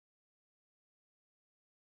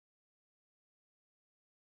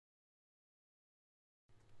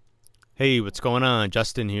Hey, what's going on?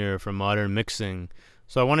 Justin here from Modern Mixing.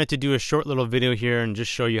 So I wanted to do a short little video here and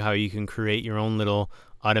just show you how you can create your own little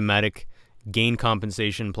automatic gain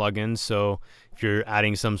compensation plugin. So if you're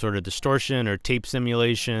adding some sort of distortion or tape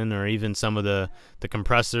simulation, or even some of the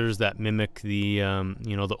compressors that mimic the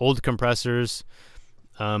the old compressors,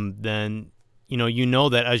 then you know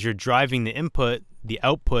that as you're driving the input, the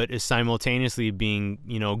output is simultaneously being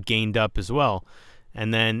gained up as well.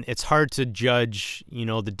 And then it's hard to judge,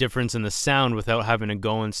 the difference in the sound without having to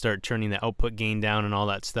go and start turning the output gain down and all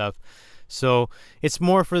that stuff. So it's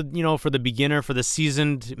more for, for the beginner, for the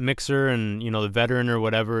seasoned mixer and, the veteran or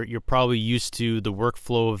whatever. You're probably used to the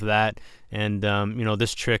workflow of that. And,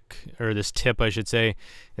 this trick, or this tip, I should say,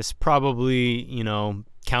 is probably,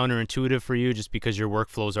 counterintuitive for you just because your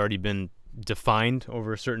workflow's already been defined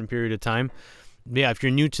over a certain period of time. Yeah, if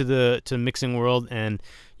you're new to the mixing world and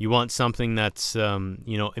you want something that's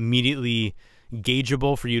immediately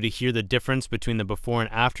gaugeable for you to hear the difference between the before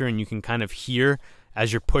and after, and you can kind of hear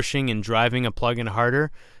as you're pushing and driving a plugin harder,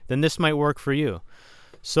 then this might work for you.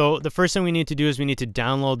 So the first thing we need to do is we need to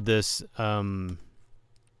download this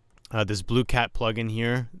this Blue Cat plugin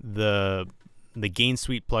here, the Gain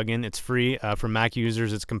Suite plugin. It's free for Mac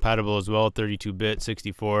users. It's compatible as well, 32-bit,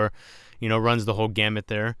 64. Runs the whole gamut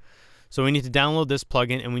there. So we need to download this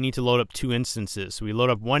plugin, and we need to load up two instances. So we load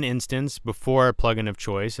up one instance before our plugin of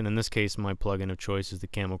choice, and in this case my plugin of choice is the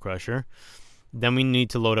Camel Crusher. Then we need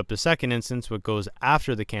to load up the second instance, what goes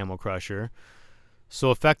after the Camel Crusher.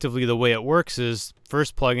 So effectively the way it works is,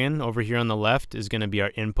 first plugin over here on the left is going to be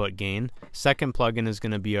our input gain. Second plugin is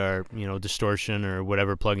going to be our distortion or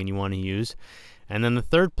whatever plugin you want to use. And then the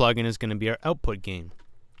third plugin is going to be our output gain.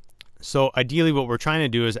 So ideally what we're trying to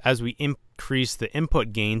do is, as we increase the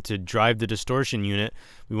input gain to drive the distortion unit,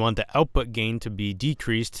 we want the output gain to be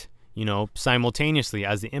decreased, simultaneously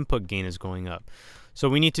as the input gain is going up. So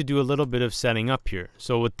we need to do a little bit of setting up here.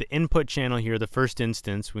 So with the input channel here, the first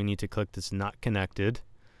instance, we need to click this not connected.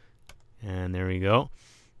 And there we go.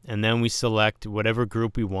 And then we select whatever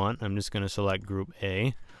group we want. I'm just going to select group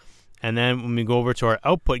A. And then when we go over to our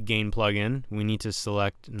output gain plugin, we need to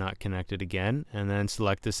select not connected again, and then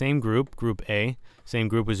select the same group, group A, same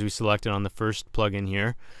group as we selected on the first plugin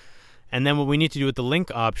here. And then what we need to do with the link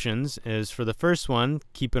options is, for the first one,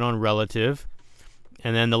 keep it on relative,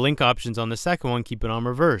 and then the link options on the second one, keep it on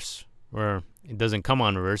reverse. Or it doesn't come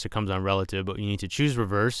on reverse, it comes on relative, but you need to choose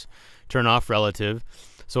reverse, turn off relative.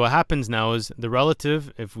 So what happens now is the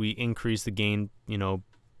relative, if we increase the gain,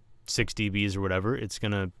 6 dBs or whatever, it's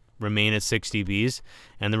going to remain at 6 dBs,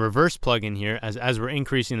 and the reverse plugin here, as we're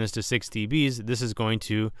increasing this to 6 dBs, this is going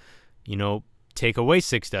to take away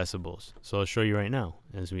 6 decibels. So I'll show you right now.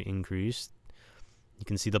 As we increase, you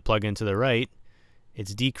can see the plugin to the right,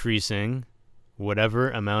 it's decreasing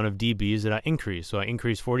whatever amount of dBs that I increase. So I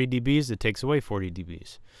increase 40 dBs, it takes away 40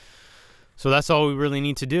 dBs. So that's all we really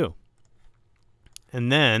need to do.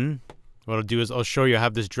 And then what I'll do is I'll show you, I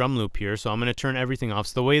have this drum loop here, so I'm going to turn everything off.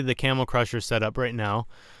 So the way the Camel Crusher is set up right now,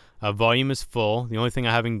 volume is full. The only thing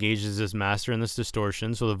I have engaged is this master and this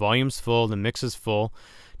distortion. So the volume's full, the mix is full.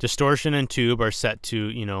 Distortion and tube are set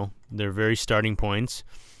to, their very starting points.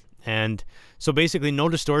 And so basically no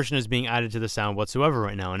distortion is being added to the sound whatsoever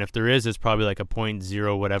right now. And if there is, it's probably like a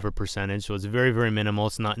 0.0 whatever percentage. So it's very, very minimal.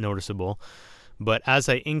 It's not noticeable. But as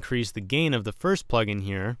I increase the gain of the first plugin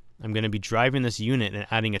here, I'm going to be driving this unit and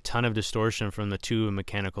adding a ton of distortion from the tube and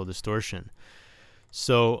mechanical distortion.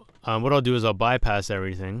 So what I'll do is I'll bypass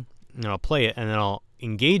everything, and I'll play it, and then I'll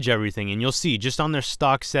engage everything, and you'll see just on their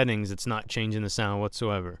stock settings it's not changing the sound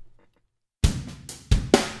whatsoever.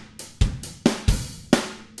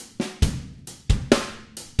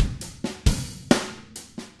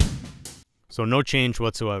 So no change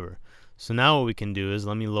whatsoever. So now what we can do is,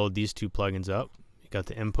 let me load these two plugins up. You got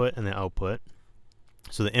the input and the output.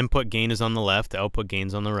 So the input gain is on the left, the output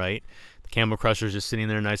gain's on the right. The Camel Crusher is just sitting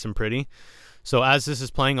there nice and pretty. So as this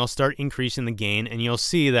is playing, I'll start increasing the gain, and you'll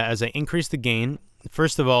see that as I increase the gain,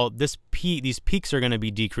 first of all, these peaks are going to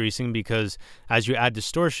be decreasing, because as you add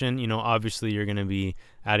distortion, obviously you're going to be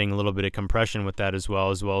adding a little bit of compression with that as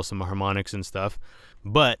well as some harmonics and stuff.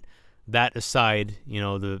 But that aside,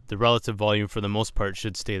 the relative volume for the most part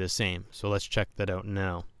should stay the same. So let's check that out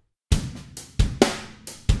now.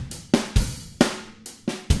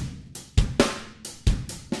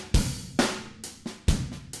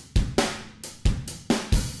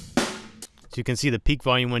 So you can see the peak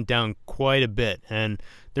volume went down quite a bit, and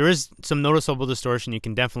there is some noticeable distortion. You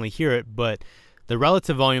can definitely hear it, but the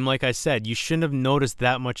relative volume, like I said, you shouldn't have noticed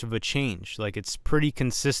that much of a change. Like, it's pretty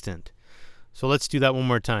consistent. So let's do that one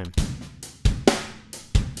more time.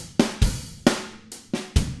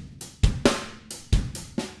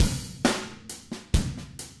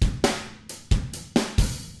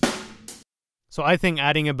 So I think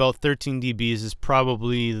adding about 13 dBs is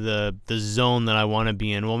probably the zone that I want to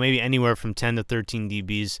be in. Well, maybe anywhere from 10 to 13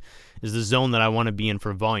 dBs is the zone that I want to be in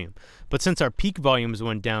for volume. But since our peak volumes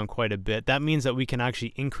went down quite a bit, that means that we can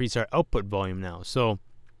actually increase our output volume now. So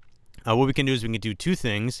what we can do is we can do two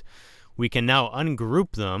things. We can now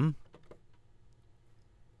ungroup them,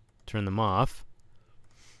 turn them off,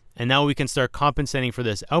 and now we can start compensating for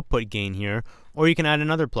this output gain here, or you can add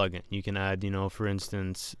another plugin. You can add, for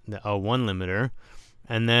instance, the L1 limiter,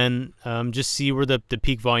 and then just see where the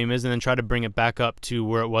peak volume is and then try to bring it back up to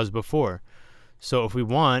where it was before. So if we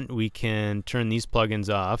want, we can turn these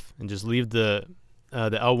plugins off and just leave the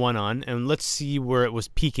L1 on, and let's see where it was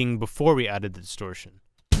peaking before we added the distortion.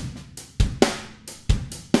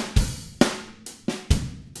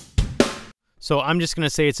 So I'm just going to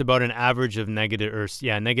say it's about an average of negative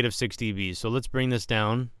 6 dBs. So let's bring this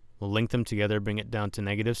down. We'll link them together, bring it down to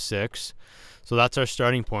 -6. So that's our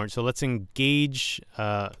starting point. So let's engage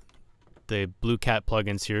the Blue Cat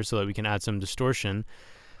plugins here so that we can add some distortion.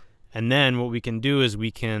 And then what we can do is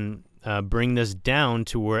we can bring this down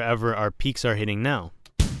to wherever our peaks are hitting now.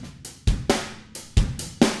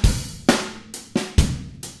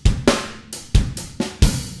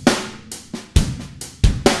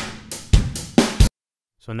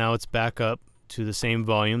 So now it's back up to the same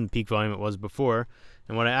volume, the peak volume it was before.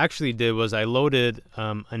 And what I actually did was I loaded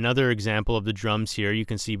another example of the drums here. You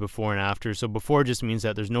can see before and after. So before just means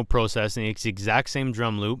that there's no processing. It's the exact same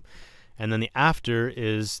drum loop. And then the after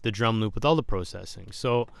is the drum loop with all the processing.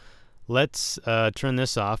 So let's turn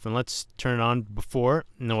this off and let's turn it on before.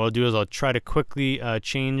 And then what I'll do is I'll try to quickly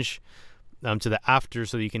change to the after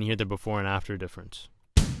so that you can hear the before and after difference.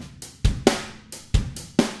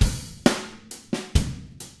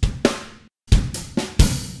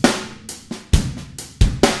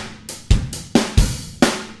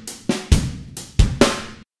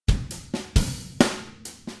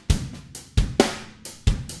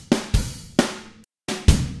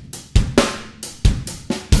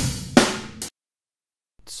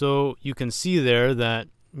 So you can see there that,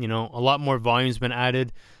 a lot more volume's been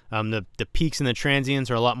added. The peaks and the transients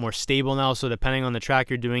are a lot more stable now. So depending on the track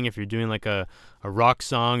you're doing, if you're doing like a rock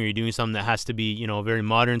song or you're doing something that has to be, very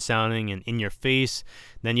modern sounding and in your face,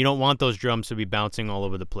 then you don't want those drums to be bouncing all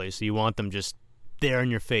over the place. So you want them just there in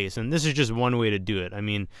your face. And this is just one way to do it. I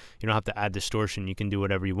mean, you don't have to add distortion. You can do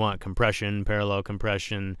whatever you want. Compression, parallel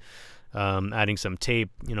compression, adding some tape,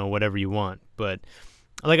 whatever you want. But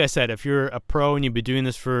like I said, if you're a pro and you've been doing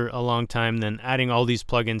this for a long time, then adding all these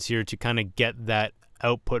plugins here to kind of get that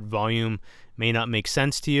output volume may not make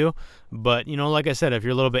sense to you. But, like I said, if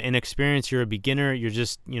you're a little bit inexperienced, you're a beginner, you're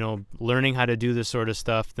just, learning how to do this sort of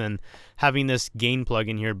stuff, then having this gain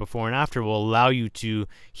plugin here before and after will allow you to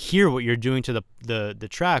hear what you're doing to the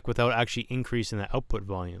track without actually increasing the output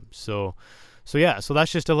volume. So yeah, so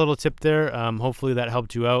that's just a little tip there. Hopefully that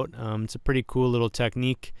helped you out. It's a pretty cool little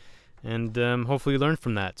technique. And hopefully you learned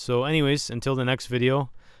from that. So anyways, until the next video,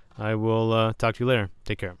 I will talk to you later.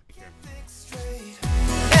 Take care.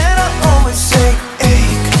 And I always say,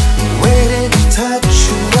 ache, waiting to touch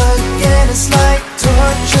you again, it's like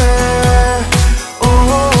torture.